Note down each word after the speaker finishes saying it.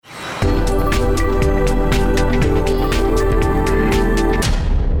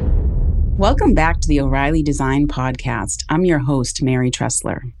Welcome back to the O'Reilly Design Podcast. I'm your host, Mary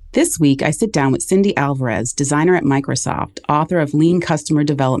Treseler. This week, I sit down with Cindy Alvarez, designer at Microsoft, author of Lean Customer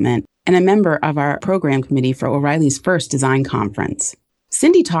Development, and a member of our program committee for O'Reilly's first design conference.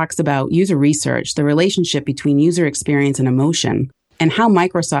 Cindy talks about user research, the relationship between user experience and emotion, and how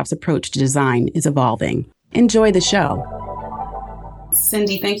Microsoft's approach to design is evolving. Enjoy the show.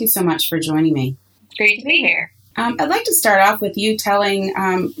 Cindy, thank you so much for joining me. It's great to be here. I'd like to start off with you telling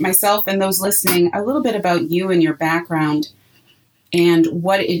myself and those listening a little bit about you and your background and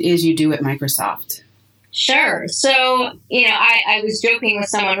what it is you do at Microsoft. Sure. So, I was joking with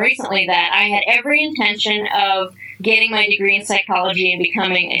someone recently that I had every intention of getting my degree in psychology and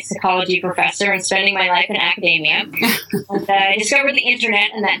becoming a psychology professor and spending my life in academia. And I discovered the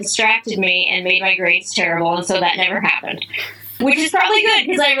internet, and that distracted me and made my grades terrible, and so that never happened. Which is probably good,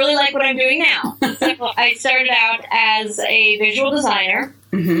 because I really like what I'm doing now. So I started out as a visual designer,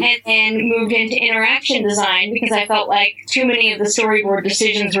 and then moved into interaction design because I felt like too many of the storyboard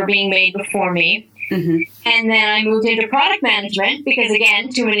decisions were being made before me. And then I moved into product management because, again,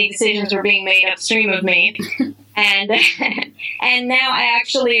 too many decisions were being made upstream of me. And now I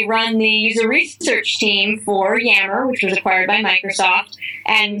actually run the user research team for Yammer, which was acquired by Microsoft.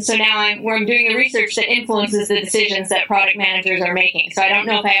 And so now I'm doing the research that influences the decisions that product managers are making. So I don't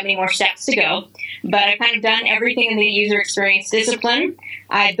know if I have any more steps to go, but I've kind of done everything in the user experience discipline.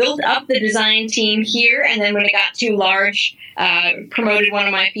 I built up the design team here, and then when it got too large, promoted one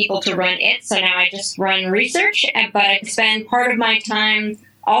of my people to run it. So now I just run research, but I spend part of my time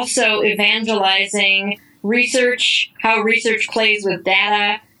also evangelizing research, how research plays with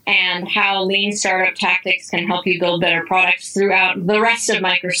data, and how lean startup tactics can help you build better products throughout the rest of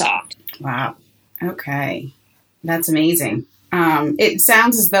Microsoft. Wow. Okay. That's amazing. It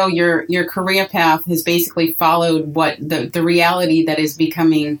sounds as though your career path has basically followed what the reality that is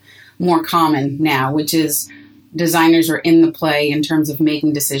becoming more common now, which is designers are in the play in terms of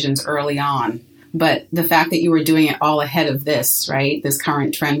making decisions early on. But the fact that you were doing it all ahead of this, right, this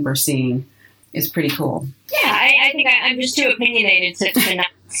current trend we're seeing, is pretty cool. Yeah, I think I'm just too opinionated to not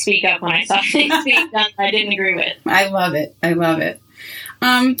speak up when I saw things being done I didn't agree with. I love it.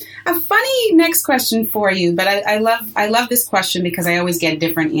 A funny next question for you, but I love this question because I always get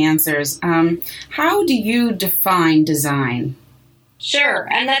different answers. How do you define design? Sure,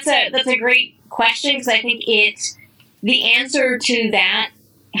 and that's a great question because I think the answer to that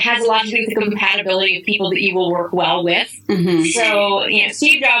has a lot to do with the compatibility of people that you will work well with. So,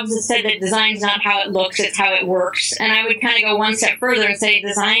 Steve Jobs has said that design is not how it looks, it's how it works. And I would kind of go one step further and say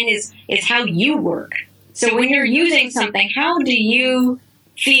design is how you work. So when you're using something, how do you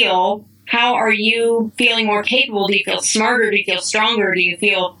feel? How are you feeling more capable? Do you feel smarter? Do you feel stronger? Do you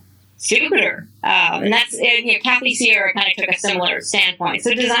feel stupider? And that's, Kathy Sierra kind of took a similar standpoint.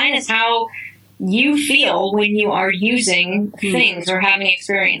 So design is how you feel when you are using things or having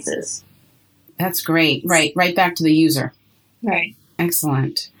experiences. That's great. Right back to the user. Right.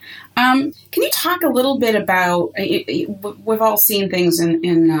 Excellent. Can you talk a little bit about, we've all seen things in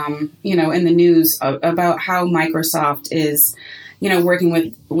the news about how Microsoft is, working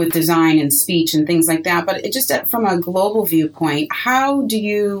with design and speech and things like that. But just from a global viewpoint, how do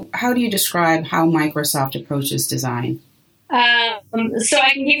you describe how Microsoft approaches design? So I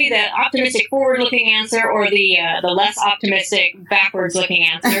can give you the optimistic forward-looking answer or the less optimistic backwards-looking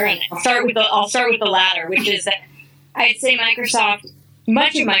answer, and I'll start with the latter, which is that I'd say much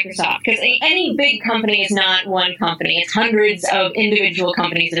of Microsoft, because any big company is not one company; it's hundreds of individual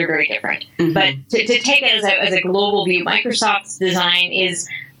companies that are very different. But to take it as a global view, Microsoft's design is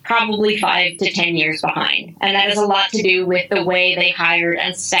probably 5 to 10 years behind, and that has a lot to do with the way they hired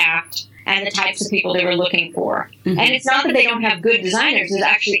and staffed and the types of people they were looking for. And it's not that they don't have good designers. There's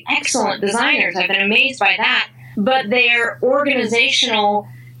actually excellent designers. I've been amazed by that. But their organizational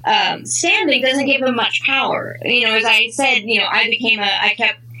standing doesn't give them much power. As I said, I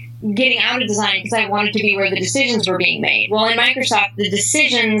kept getting out of design because I wanted to be where the decisions were being made. Well, in Microsoft, the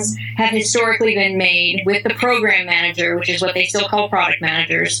decisions have historically been made with the program manager, which is what they still call product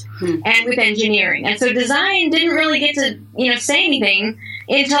managers, and with engineering. And so design didn't really get to, say anything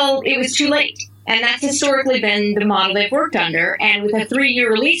until it was too late. And that's historically been the model they've worked under. And with a 3-year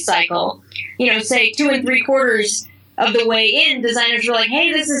release cycle, say 2 3/4 of the way in, designers were like,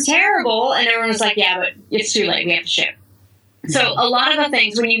 hey, this is terrible. And everyone was like, yeah, but it's too late. We have to ship. So a lot of the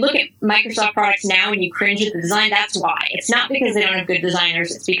things, when you look at Microsoft products now and you cringe at the design, that's why. It's not because they don't have good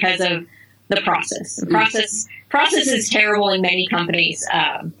designers. It's because of the process. The process is terrible in many companies.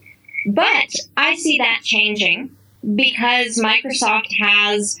 But I see that changing because Microsoft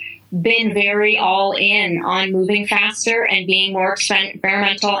has been very all in on moving faster and being more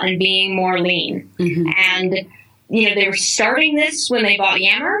experimental and being more lean. Mm-hmm. And, they were starting this when they bought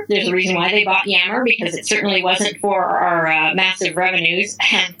Yammer. There's a reason why they bought Yammer, because it certainly wasn't for our massive revenues,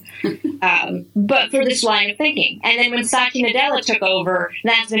 but for this line of thinking. And then when Satya Nadella took over,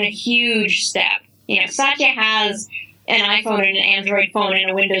 that's been a huge step. Satya has an iPhone and an Android phone and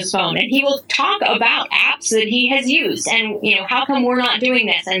a Windows phone, and he will talk about apps that he has used and, how come we're not doing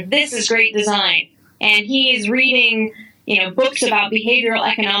this? And this is great design. And he is reading books about behavioral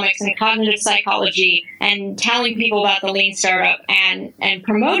economics and cognitive psychology and telling people about the lean startup and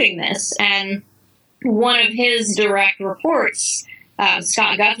promoting this. And one of his direct reports,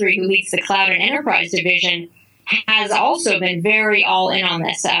 Scott Guthrie, who leads the Cloud and Enterprise division, has also been very all in on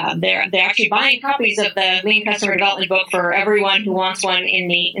this. They're actually buying copies of the Lean Customer Development book for everyone who wants one in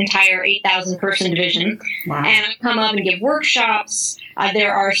the entire 8,000-person division. Wow. And I come up and give workshops.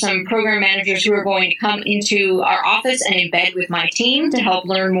 There are some program managers who are going to come into our office and embed with my team to help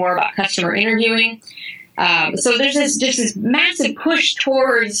learn more about customer interviewing. So there's this massive push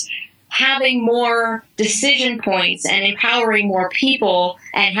towards having more decision points and empowering more people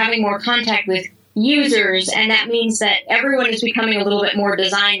and having more contact with users, and that means that everyone is becoming a little bit more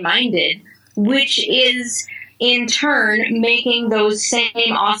design-minded, which is, in turn, making those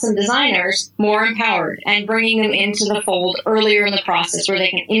same awesome designers more empowered and bringing them into the fold earlier in the process where they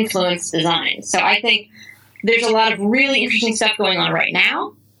can influence design. So I think there's a lot of really interesting stuff going on right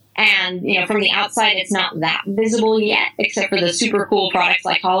now, and from the outside it's not that visible yet, except for the super cool products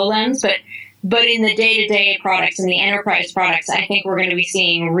like HoloLens, but in the day-to-day products and the enterprise products, I think we're going to be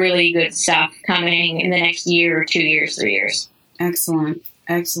seeing really good stuff coming in the next year, 2 years, 3 years. Excellent.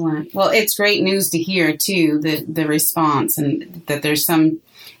 Well, it's great news to hear, too, the response, and that there's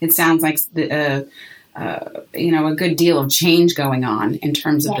it sounds like, a good deal of change going on in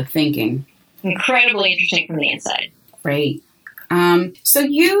terms of the thinking. Incredibly interesting from the inside. Great. So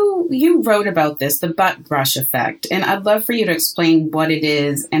you wrote about this, the butt brush effect, and I'd love for you to explain what it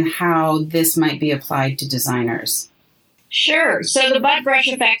is and how this might be applied to designers. Sure. So the butt brush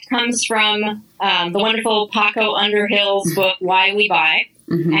effect comes from the wonderful Paco Underhill's book, Why We Buy.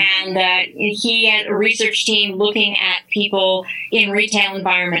 Mm-hmm. And he had a research team looking at people in retail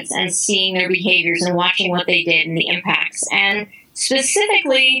environments and seeing their behaviors and watching what they did and the impacts. And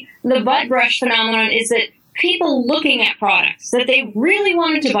specifically, the butt brush phenomenon is that people looking at products that they really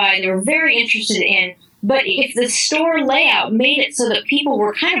wanted to buy, they were very interested in, but if the store layout made it so that people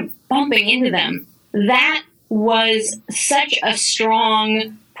were kind of bumping into them, that was such a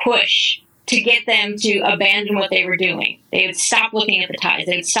strong push to get them to abandon what they were doing. They would stop looking at the ties,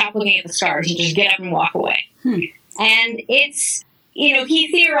 they would stop looking at the stars and just get up and walk away. And it's, he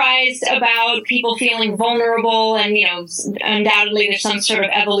theorized about people feeling vulnerable, and, undoubtedly there's some sort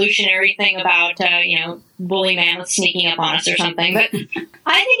of evolutionary thing about, woolly mammoths sneaking up on us or something. But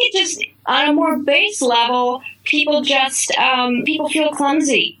I think it just, on a more base level, people feel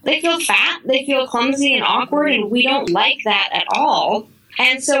clumsy. They feel fat, they feel clumsy and awkward, and we don't like that at all.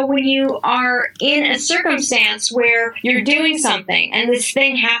 And so when you are in a circumstance where you're doing something and this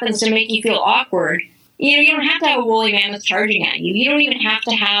thing happens to make you feel awkward, you don't have to have a woolly mammoth charging at you. You don't even have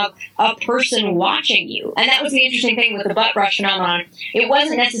to have a person watching you. And that was the interesting thing with the butt brush phenomenon. It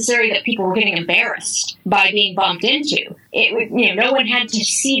wasn't necessary that people were getting embarrassed by being bumped into. No one had to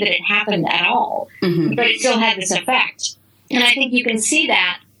see that it happened at all. Mm-hmm. But it still had this effect. And I think you can see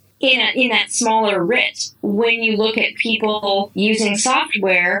that in that smaller writ when you look at people using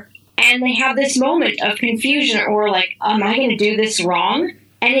software and they have this moment of confusion or like, am I going to do this wrong?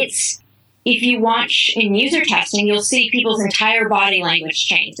 And if you watch in user testing, you'll see people's entire body language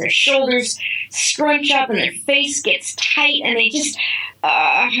change. Their shoulders scrunch up and their face gets tight, and they just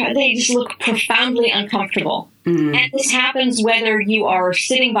look profoundly uncomfortable. Mm. And this happens whether you are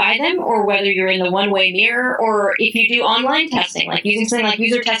sitting by them or whether you're in the one-way mirror, or if you do online testing, like using something like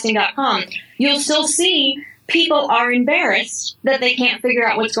usertesting.com, you'll still see people are embarrassed that they can't figure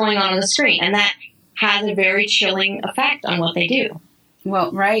out what's going on the screen. And that has a very chilling effect on what they do.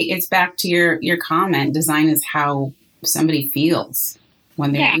 Well, right. It's back to your comment. Design is how somebody feels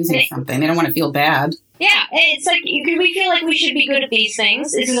when they're using something. They don't want to feel bad. Yeah. It's like we feel like we should be good at these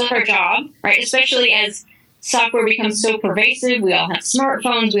things. This is our job, right? Especially as software becomes so pervasive. We all have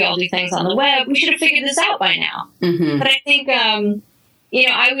smartphones. We all do things on the web. We should have figured this out by now. Mm-hmm. But I think,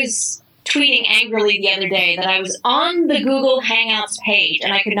 I was tweeting angrily the other day that I was on the Google Hangouts page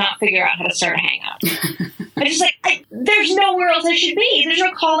and I could not figure out how to start a Hangout. I just there's nowhere else I should be. There's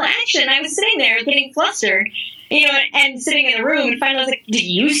no call to action. I was sitting there getting flustered, and sitting in the room, and finally I was like, did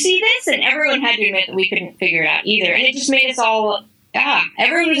you see this? And everyone had to admit that we couldn't figure it out either. And it just made us all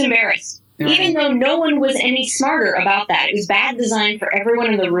Everyone was embarrassed. Right. Even though no one was any smarter about that. It was bad design for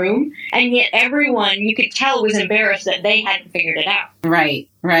everyone in the room, and yet everyone, you could tell, was embarrassed that they hadn't figured it out. Right.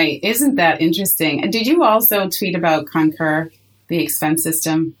 Isn't that interesting? Did you also tweet about Concur, the expense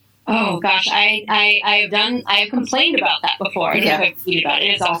system? Oh gosh, I have complained about that before. I don't know if I've tweeted about it.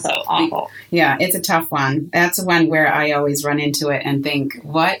 It is also awful. Yeah, it's a tough one. That's one where I always run into it and think,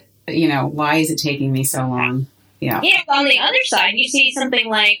 why is it taking me so long? Yeah. Yeah, on the other side, you see something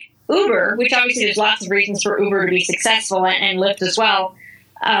like Uber, which obviously there's lots of reasons for Uber to be successful, and Lyft as well.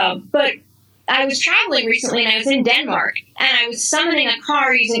 But I was traveling recently, and I was in Denmark, and I was summoning a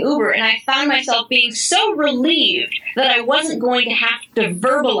car using Uber, and I found myself being so relieved that I wasn't going to have to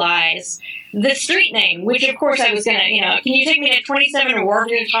verbalize the street name, which of course I was going to, can you take me to 27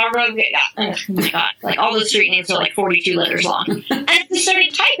 Warwick Road? Oh my God, like all those street names are like 42 letters long. And I just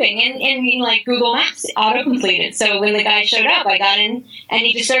started typing in like Google Maps, auto-completed. So when the guy showed up, I got in and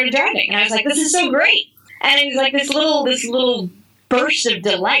he just started driving. And I was like, this is so great. And it was like this little burst of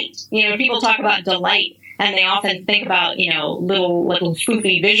delight. People talk about delight, and they often think about, little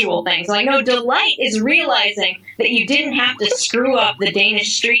foofy visual things. Like, no, delight is realizing that you didn't have to screw up the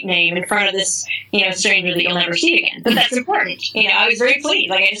Danish street name in front of this, stranger that you'll never see again. But that's important. I was very pleased.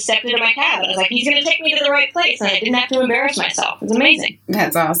 Like, I just stepped into my cab, and I was like, he's going to take me to the right place, and I didn't have to embarrass myself. It's amazing.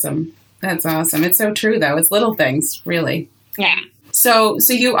 That's awesome. It's so true, though. It's little things, really. Yeah. So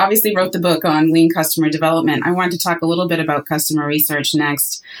you obviously wrote the book on lean customer development. I wanted to talk a little bit about customer research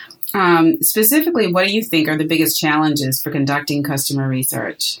next. Specifically, what do you think are the biggest challenges for conducting customer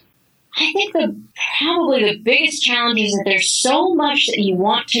research? I think probably the biggest challenge is that there's so much that you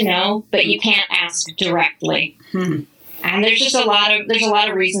want to know, but you can't ask directly. And there's just a lot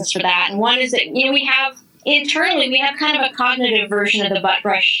of reasons for that. And one is that, we have kind of a cognitive version of the butt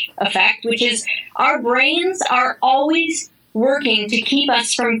brush effect, which is our brains are always working to keep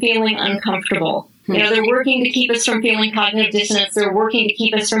us from feeling uncomfortable. They're working to keep us from feeling cognitive dissonance. They're working to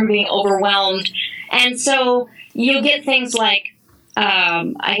keep us from being overwhelmed. And so you'll get things like,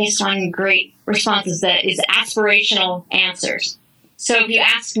 I guess one great response is aspirational answers. So if you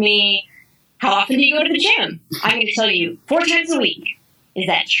ask me, how often do you go to the gym? I'm going to tell you 4 times a week. Is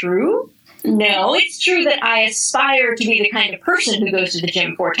that true? No, it's true that I aspire to be the kind of person who goes to the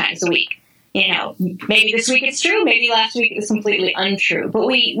gym 4 times a week. Maybe this week it's true, maybe last week it was completely untrue. But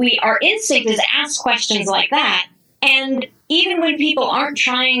our instinct is to ask questions like that. And even when people aren't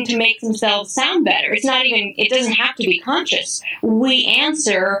trying to make themselves sound better, it doesn't have to be conscious. We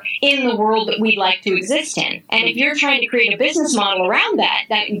answer in the world that we'd like to exist in. And if you're trying to create a business model around that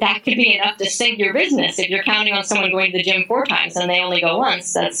could be enough to sink your business. If you're counting on someone going to the gym 4 times and they only go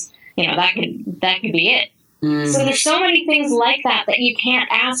once, that could be it. So there's so many things like that you can't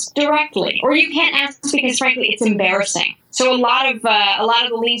ask directly, or you can't ask because, frankly, it's embarrassing. So a lot of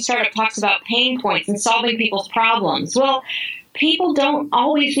the lean startup talks about pain points and solving people's problems. Well, people don't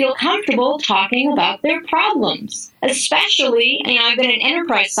always feel comfortable talking about their problems, especially, I've been in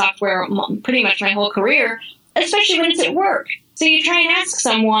enterprise software pretty much my whole career, especially when it's at work. So you try and ask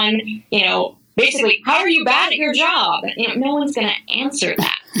someone, basically, how are you bad at your job? No one's going to answer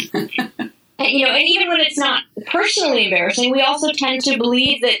that. And even when it's not personally embarrassing, we also tend to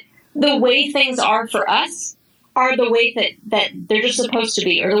believe that the way things are for us are the way that they're just supposed to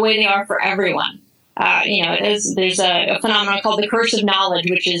be, or the way they are for everyone. There's a phenomenon called the curse of knowledge,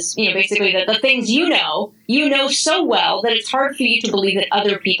 which is, basically the things you know so well that it's hard for you to believe that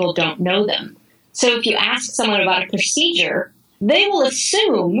other people don't know them. So if you ask someone about a procedure, they will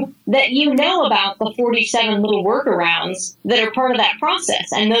assume that you know about the 47 little workarounds that are part of that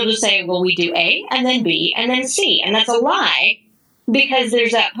process. And they'll just say, well, we do A, and then B, and then C. And that's a lie, because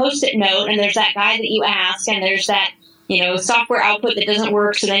there's that Post-it note, and there's that guy that you ask, and there's that, software output that doesn't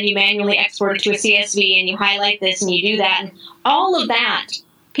work, so then you manually export it to a CSV, and you highlight this, and you do that. And all of that,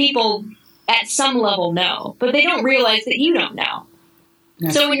 people at some level know, but they don't realize that you don't know.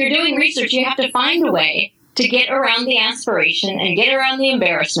 Yes. So when you're doing research, you have to find a way to get around the aspiration and get around the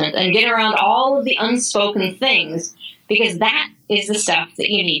embarrassment and get around all of the unspoken things, because that is the stuff that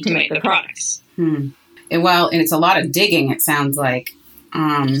you need to make the products. Well, and it's a lot of digging, it sounds like.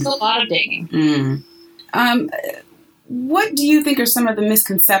 It's a lot of digging. What do you think are some of the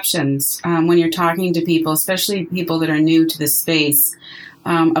misconceptions when you're talking to people, especially people that are new to the space,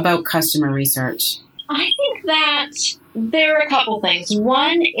 about customer research? I think that there are a couple things.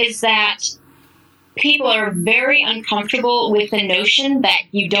 One is that people are very uncomfortable with the notion that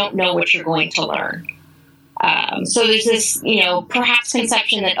you don't know what you're going to learn. So there's this, perhaps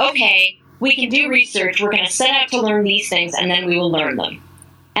conception that, okay, we can do research, we're going to set out to learn these things, and then we will learn them.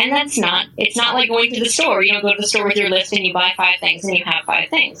 And it's not like going to the store. You don't go to the store with your list and you buy 5 things and you have 5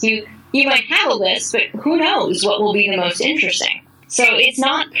 things. You might have a list, but who knows what will be the most interesting. So it's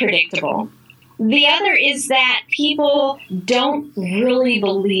not predictable. The other is that people don't really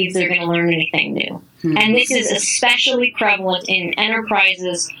believe they're going to learn anything new. Mm-hmm. And this is especially prevalent in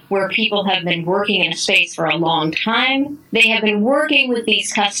enterprises where people have been working in a space for a long time. They have been working with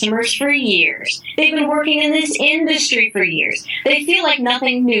these customers for years. They've been working in this industry for years. They feel like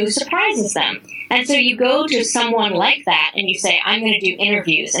nothing new surprises them. And so you go to someone like that and you say, I'm going to do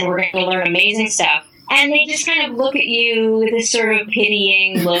interviews and we're going to learn amazing stuff. And they just kind of look at you with this sort of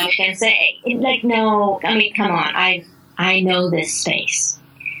pitying look and say, like, no, I mean, come on, I know this space.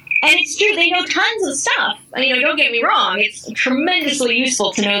 And it's true, they know tons of stuff. Don't get me wrong, it's tremendously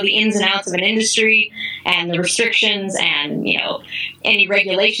useful to know the ins and outs of an industry and the restrictions and, any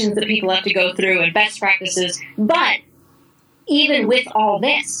regulations that people have to go through and best practices. But even with all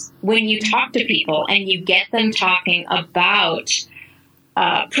this, when you talk to people and you get them talking about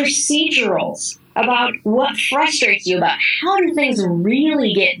procedurals, about what frustrates you, about how do things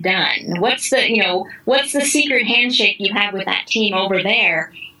really get done, what's the secret handshake you have with that team over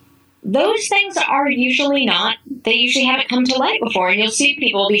there, those things are usually they usually haven't come to light before, and you'll see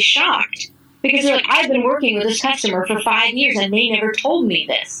people be shocked because they're like, I've been working with this customer for 5 years and they never told me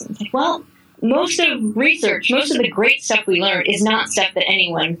this. It's like, well, most of the great stuff we learn is not stuff that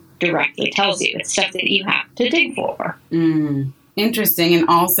anyone directly tells you. It's stuff that you have to dig for. Interesting. And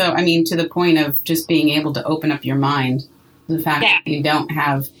also, to the point of just being able to open up your mind, the fact that you don't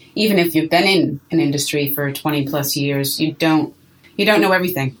have, even if you've been in an industry for 20 plus years, you don't know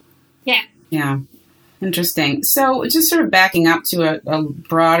everything. Yeah. Yeah. Interesting. So just sort of backing up to a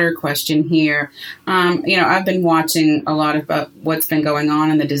broader question here. I've been watching a lot about what's been going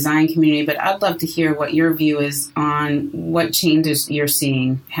on in the design community, but I'd love to hear what your view is on what changes you're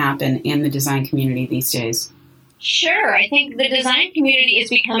seeing happen in the design community these days. Sure. I think the design community is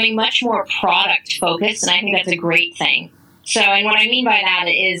becoming much more product focused, and I think that's a great thing. So, and what I mean by that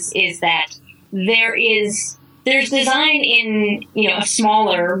is that there's design in, a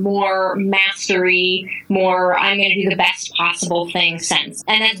smaller, more mastery, more I'm going to do the best possible thing sense.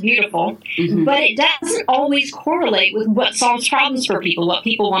 And that's beautiful. Mm-hmm. But it doesn't always correlate with what solves problems for people, what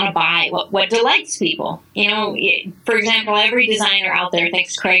people want to buy, what delights people. For example, every designer out there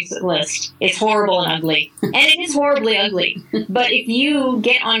thinks Craigslist is horrible and ugly. And it is horribly ugly. But if you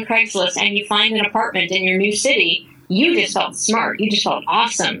get on Craigslist and you find an apartment in your new city, you just felt smart. You just felt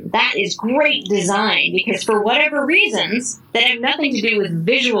awesome. That is great design because for whatever reasons that have nothing to do with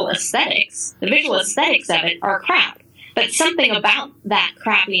visual aesthetics, the visual aesthetics of it are crap. But something about that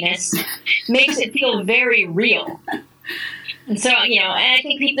crappiness makes it feel very real. And so, and I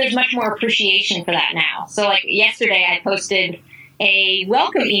think there's much more appreciation for that now. So like yesterday I posted a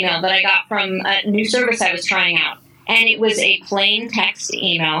welcome email that I got from a new service I was trying out. And it was a plain text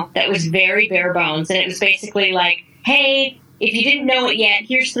email that was very bare bones. And it was basically like, hey, if you didn't know it yet,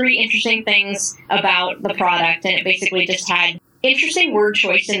 here's 3 interesting things about the product. And it basically just had interesting word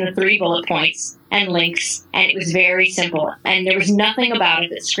choice in the 3 bullet points and links. And it was very simple. And there was nothing about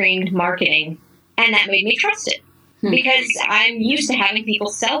it that screamed marketing. And that made me trust it. Because I'm used to having people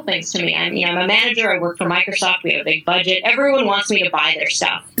sell things to me. I'm a manager. I work for Microsoft. We have a big budget. Everyone wants me to buy their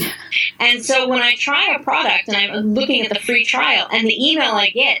stuff. And so when I try a product and I'm looking at the free trial and the email I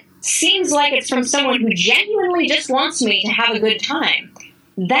get seems like it's from someone who genuinely just wants me to have a good time,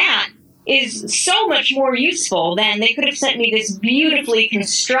 that is so much more useful than they could have sent me this beautifully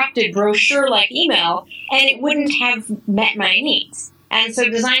constructed brochure-like email and it wouldn't have met my needs. And so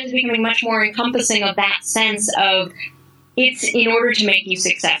design is becoming much more encompassing of that sense of it's in order to make you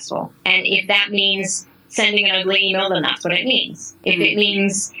successful. And if that means sending an ugly email, then that's what it means. If it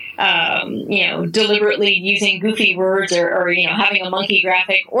means, deliberately using goofy words or having a monkey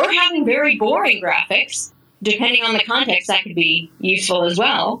graphic or having very boring graphics, depending on the context, that could be useful as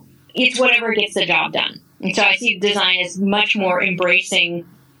well. It's whatever gets the job done. And so I see design as much more embracing,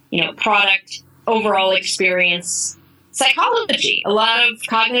 product, overall experience, psychology. A lot of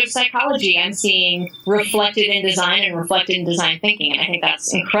cognitive psychology I'm seeing reflected in design and reflected in design thinking, and I think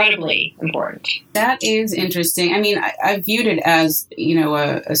that's incredibly important. That is interesting. I viewed it as,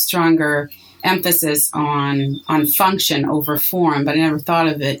 a stronger emphasis on function over form, but I never thought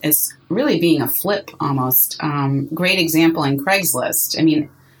of it as really being a flip almost. Great example in Craigslist.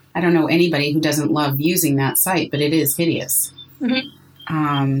 I don't know anybody who doesn't love using that site, but it is hideous.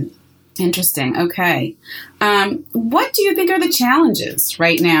 Mm-hmm. Interesting. Okay. What do you think are the challenges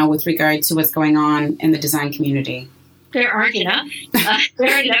right now with regard to what's going on in the design community? There aren't enough.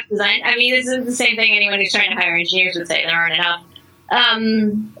 There aren't enough design. This is the same thing anyone who's trying to hire engineers would say. There aren't enough.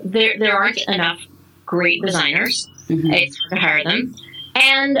 There aren't enough great designers. Mm-hmm. It's hard to hire them.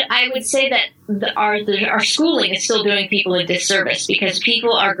 And I would say that our schooling is still doing people a disservice because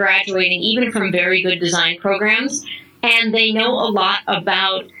people are graduating even from very good design programs, and they know a lot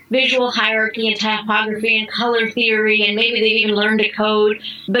about visual hierarchy and typography and color theory, and maybe they've even learned to code,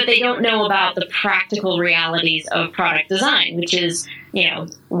 but they don't know about the practical realities of product design, which is,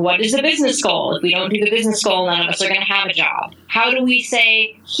 what is the business goal? If we don't do the business goal, none of us are going to have a job. How do we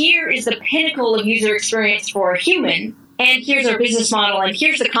say, here is the pinnacle of user experience for a human, and here's our business model, and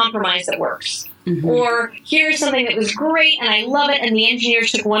here's the compromise that works? Mm-hmm. Or here's something that was great, and I love it, and the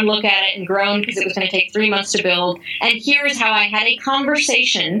engineers took one look at it and groaned because it was going to take 3 months to build, and here's how I had a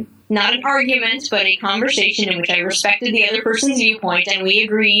conversation, not an argument, but a conversation in which I respected the other person's viewpoint, and we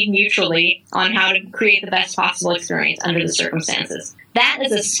agreed mutually on how to create the best possible experience under the circumstances. That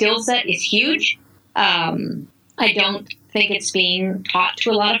as a skill set is huge. I don't think it's being taught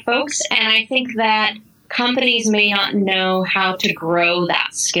to a lot of folks, and I think that companies may not know how to grow that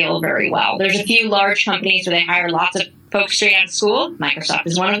skill very well. There's a few large companies where they hire lots of folks straight out of school. Microsoft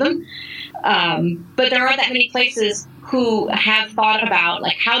is one of them. But there aren't that many places who have thought about,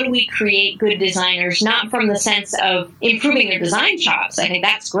 how do we create good designers, not from the sense of improving their design chops. I think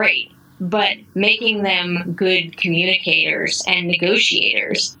that's great. But making them good communicators and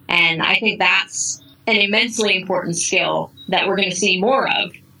negotiators. And I think that's an immensely important skill that we're going to see more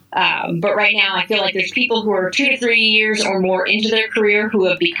of. But right now, I feel like there's people who are 2 to 3 years or more into their career who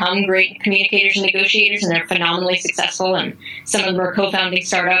have become great communicators and negotiators, and they're phenomenally successful, and some of them are co-founding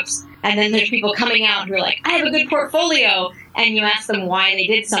startups. And then there's people coming out who are like, I have a good portfolio, and you ask them why they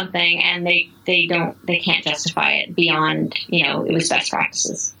did something, and they can't justify it beyond, it was best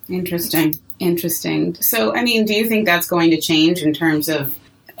practices. Interesting. So, do you think that's going to change in terms of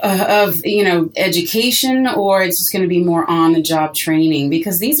education, or it's just going to be more on-the-job training?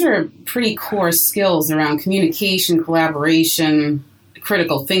 Because these are pretty core skills around communication, collaboration,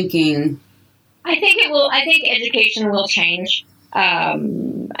 critical thinking. I think education will change. I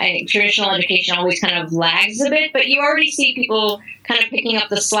think traditional education always kind of lags a bit, but you already see people kind of picking up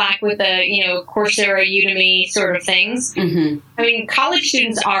the slack with the, Coursera, Udemy sort of things. Mm-hmm. College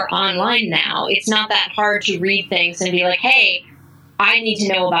students are online now. It's not that hard to read things and be like, hey, I need to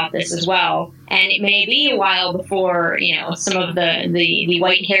know about this as well. And it may be a while before, some of the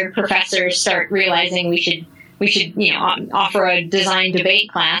white-haired professors start realizing we should offer a design debate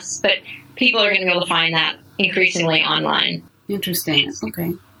class, but people are going to be able to find that increasingly online. Interesting.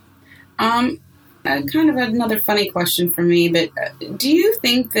 Okay. Kind of another funny question for me, but do you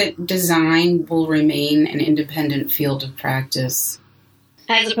think that design will remain an independent field of practice?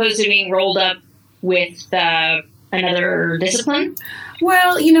 As opposed to being rolled up with another discipline?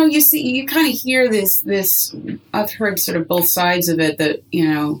 Well, you kind of hear this, I've heard sort of both sides of it, that,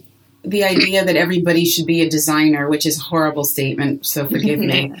 the idea that everybody should be a designer, which is a horrible statement, so forgive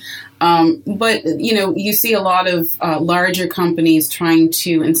me. But, you see a lot of larger companies trying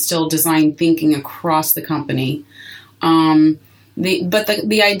to instill design thinking across the company. The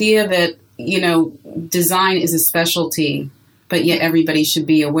idea that, design is a specialty, but yet everybody should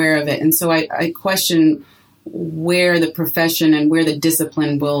be aware of it. And so I question where the profession and where the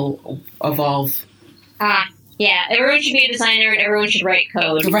discipline will evolve. Yeah, everyone should be a designer and everyone should write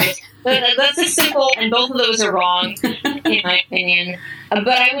code. Right. That's a simple, and both of those are wrong, in my opinion. But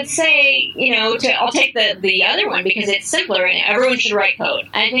I would say, I'll take the other one because it's simpler and everyone should write code.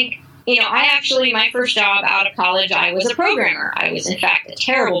 I think, my first job out of college, I was a programmer. I was, in fact, a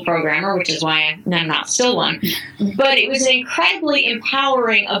terrible programmer, which is why I'm not still one. But it was an incredibly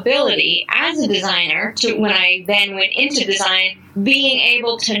empowering ability as a designer to, when I then went into design, being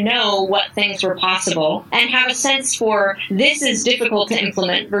able to know what things were possible and have a sense for this is difficult to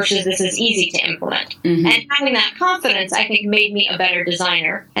implement versus this is easy to implement. Mm-hmm. And having that confidence, I think, made me a better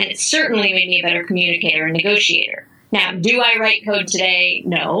designer. And it certainly made me a better communicator and negotiator. Now, do I write code today?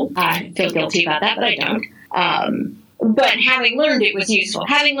 No. I feel guilty about that, but I don't. But having learned it was useful.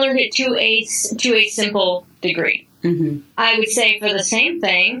 Having learned it to a simple degree. Mm-hmm. I would say for the same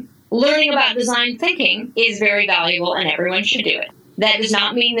thing, learning about design thinking is very valuable and everyone should do it. That does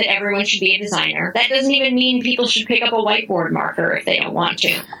not mean that everyone should be a designer. That doesn't even mean people should pick up a whiteboard marker if they don't want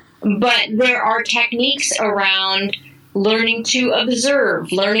to. But there are techniques around learning to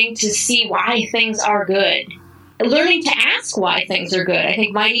observe, learning to see why things are good. Learning to ask why things are good, I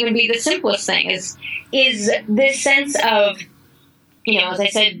think, might even be the simplest thing, is this sense of, as I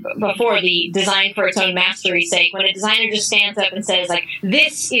said before, the design for its own mastery's sake. When a designer just stands up and says,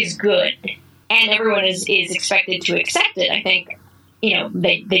 this is good, and everyone is expected to accept it, I think,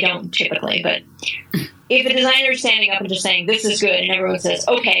 they don't typically, but if a designer is standing up and just saying, this is good, and everyone says,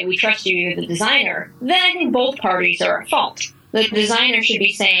 okay, we trust you, you're the designer, then I think both parties are at fault. The designer should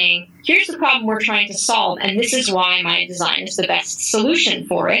be saying, here's the problem we're trying to solve, and this is why my design is the best solution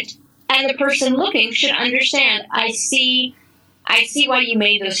for it. And the person looking should understand, I see why you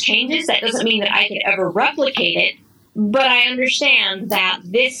made those changes. That doesn't mean that I could ever replicate it, but I understand that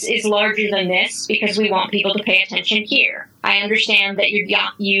this is larger than this because we want people to pay attention here. I understand that you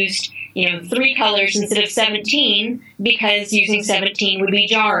used 3 colors instead of 17 because using 17 would be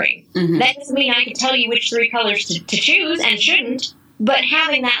jarring. Mm-hmm. That doesn't mean I could tell you which 3 colors to choose and shouldn't, but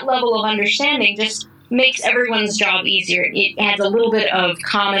having that level of understanding just makes everyone's job easier. It adds a little bit of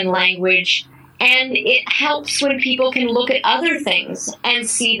common language, and it helps when people can look at other things and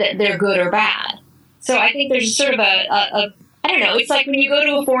see that they're good or bad. So I think there's sort of I don't know, it's like when you go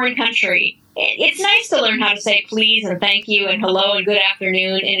to a foreign country, it's nice to learn how to say please and thank you and hello and good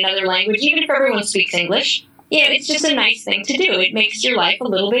afternoon in another language, even if everyone speaks English. It's just a nice thing to do. It makes your life a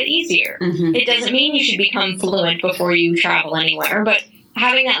little bit easier. Mm-hmm. It doesn't mean you should become fluent before you travel anywhere, but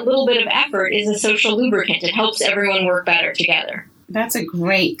having that little bit of effort is a social lubricant. It helps everyone work better together. That's a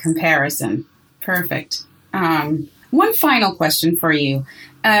great comparison. Perfect. One final question for you.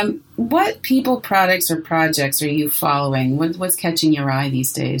 What people, products, or projects are you following? What's catching your eye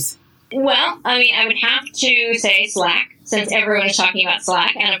these days? Well, I would have to say Slack, since everyone is talking about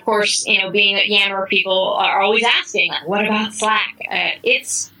Slack. And of course, being at Yammer, people are always asking, what about Slack?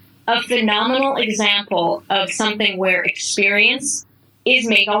 It's a phenomenal example of something where experience is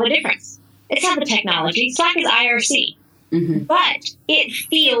made all the difference. It's not the technology. Slack is IRC. Mm-hmm. But it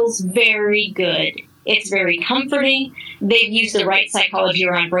feels very good. It's very comforting. They've used the right psychology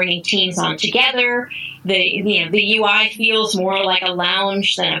around bringing teams on together. The UI feels more like a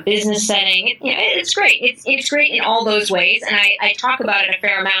lounge than a business setting. It's great. It's great in all those ways, and I talk about it a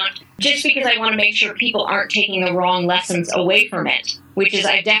fair amount just because I want to make sure people aren't taking the wrong lessons away from it, which is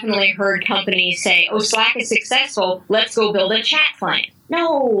I've definitely heard companies say, oh, Slack is successful, let's go build a chat client.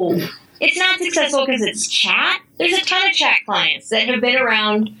 No, it's not successful because it's chat. There's a ton of chat clients that have been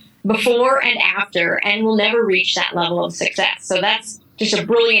around before and after and will never reach that level of success. So that's just a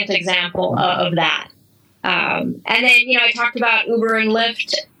brilliant example of that. And then, I talked about Uber and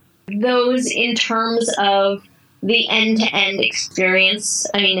Lyft. Those in terms of the end-to-end experience,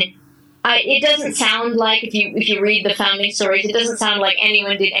 it doesn't sound like, if you read the founding stories, it doesn't sound like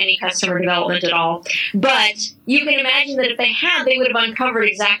anyone did any customer development at all. But you can imagine that if they had, they would have uncovered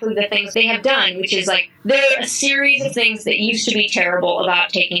exactly the things they have done, which is like, there are a series of things that used to be terrible about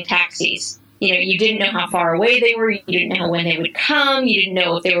taking taxis. You didn't know how far away they were. You didn't know when they would come. You didn't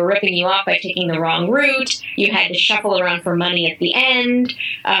know if they were ripping you off by taking the wrong route. You had to shuffle around for money at the end.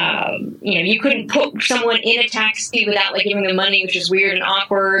 You couldn't put someone in a taxi without giving them money, which is weird and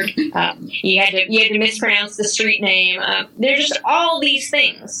awkward. You had to mispronounce the street name. There's just all these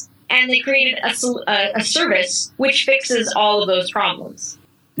things, and they created a service which fixes all of those problems.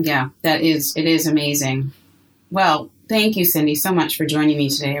 Yeah, it is amazing. Well, thank you, Cindy, so much for joining me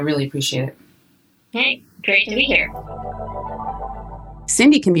today. I really appreciate it. Hey, great to be here.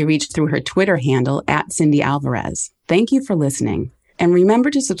 Cindy can be reached through her Twitter handle @Cindy Alvarez. Thank you for listening. And remember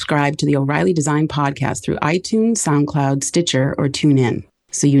to subscribe to the O'Reilly Design Podcast through iTunes, SoundCloud, Stitcher, or TuneIn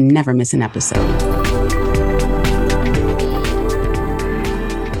so you never miss an episode.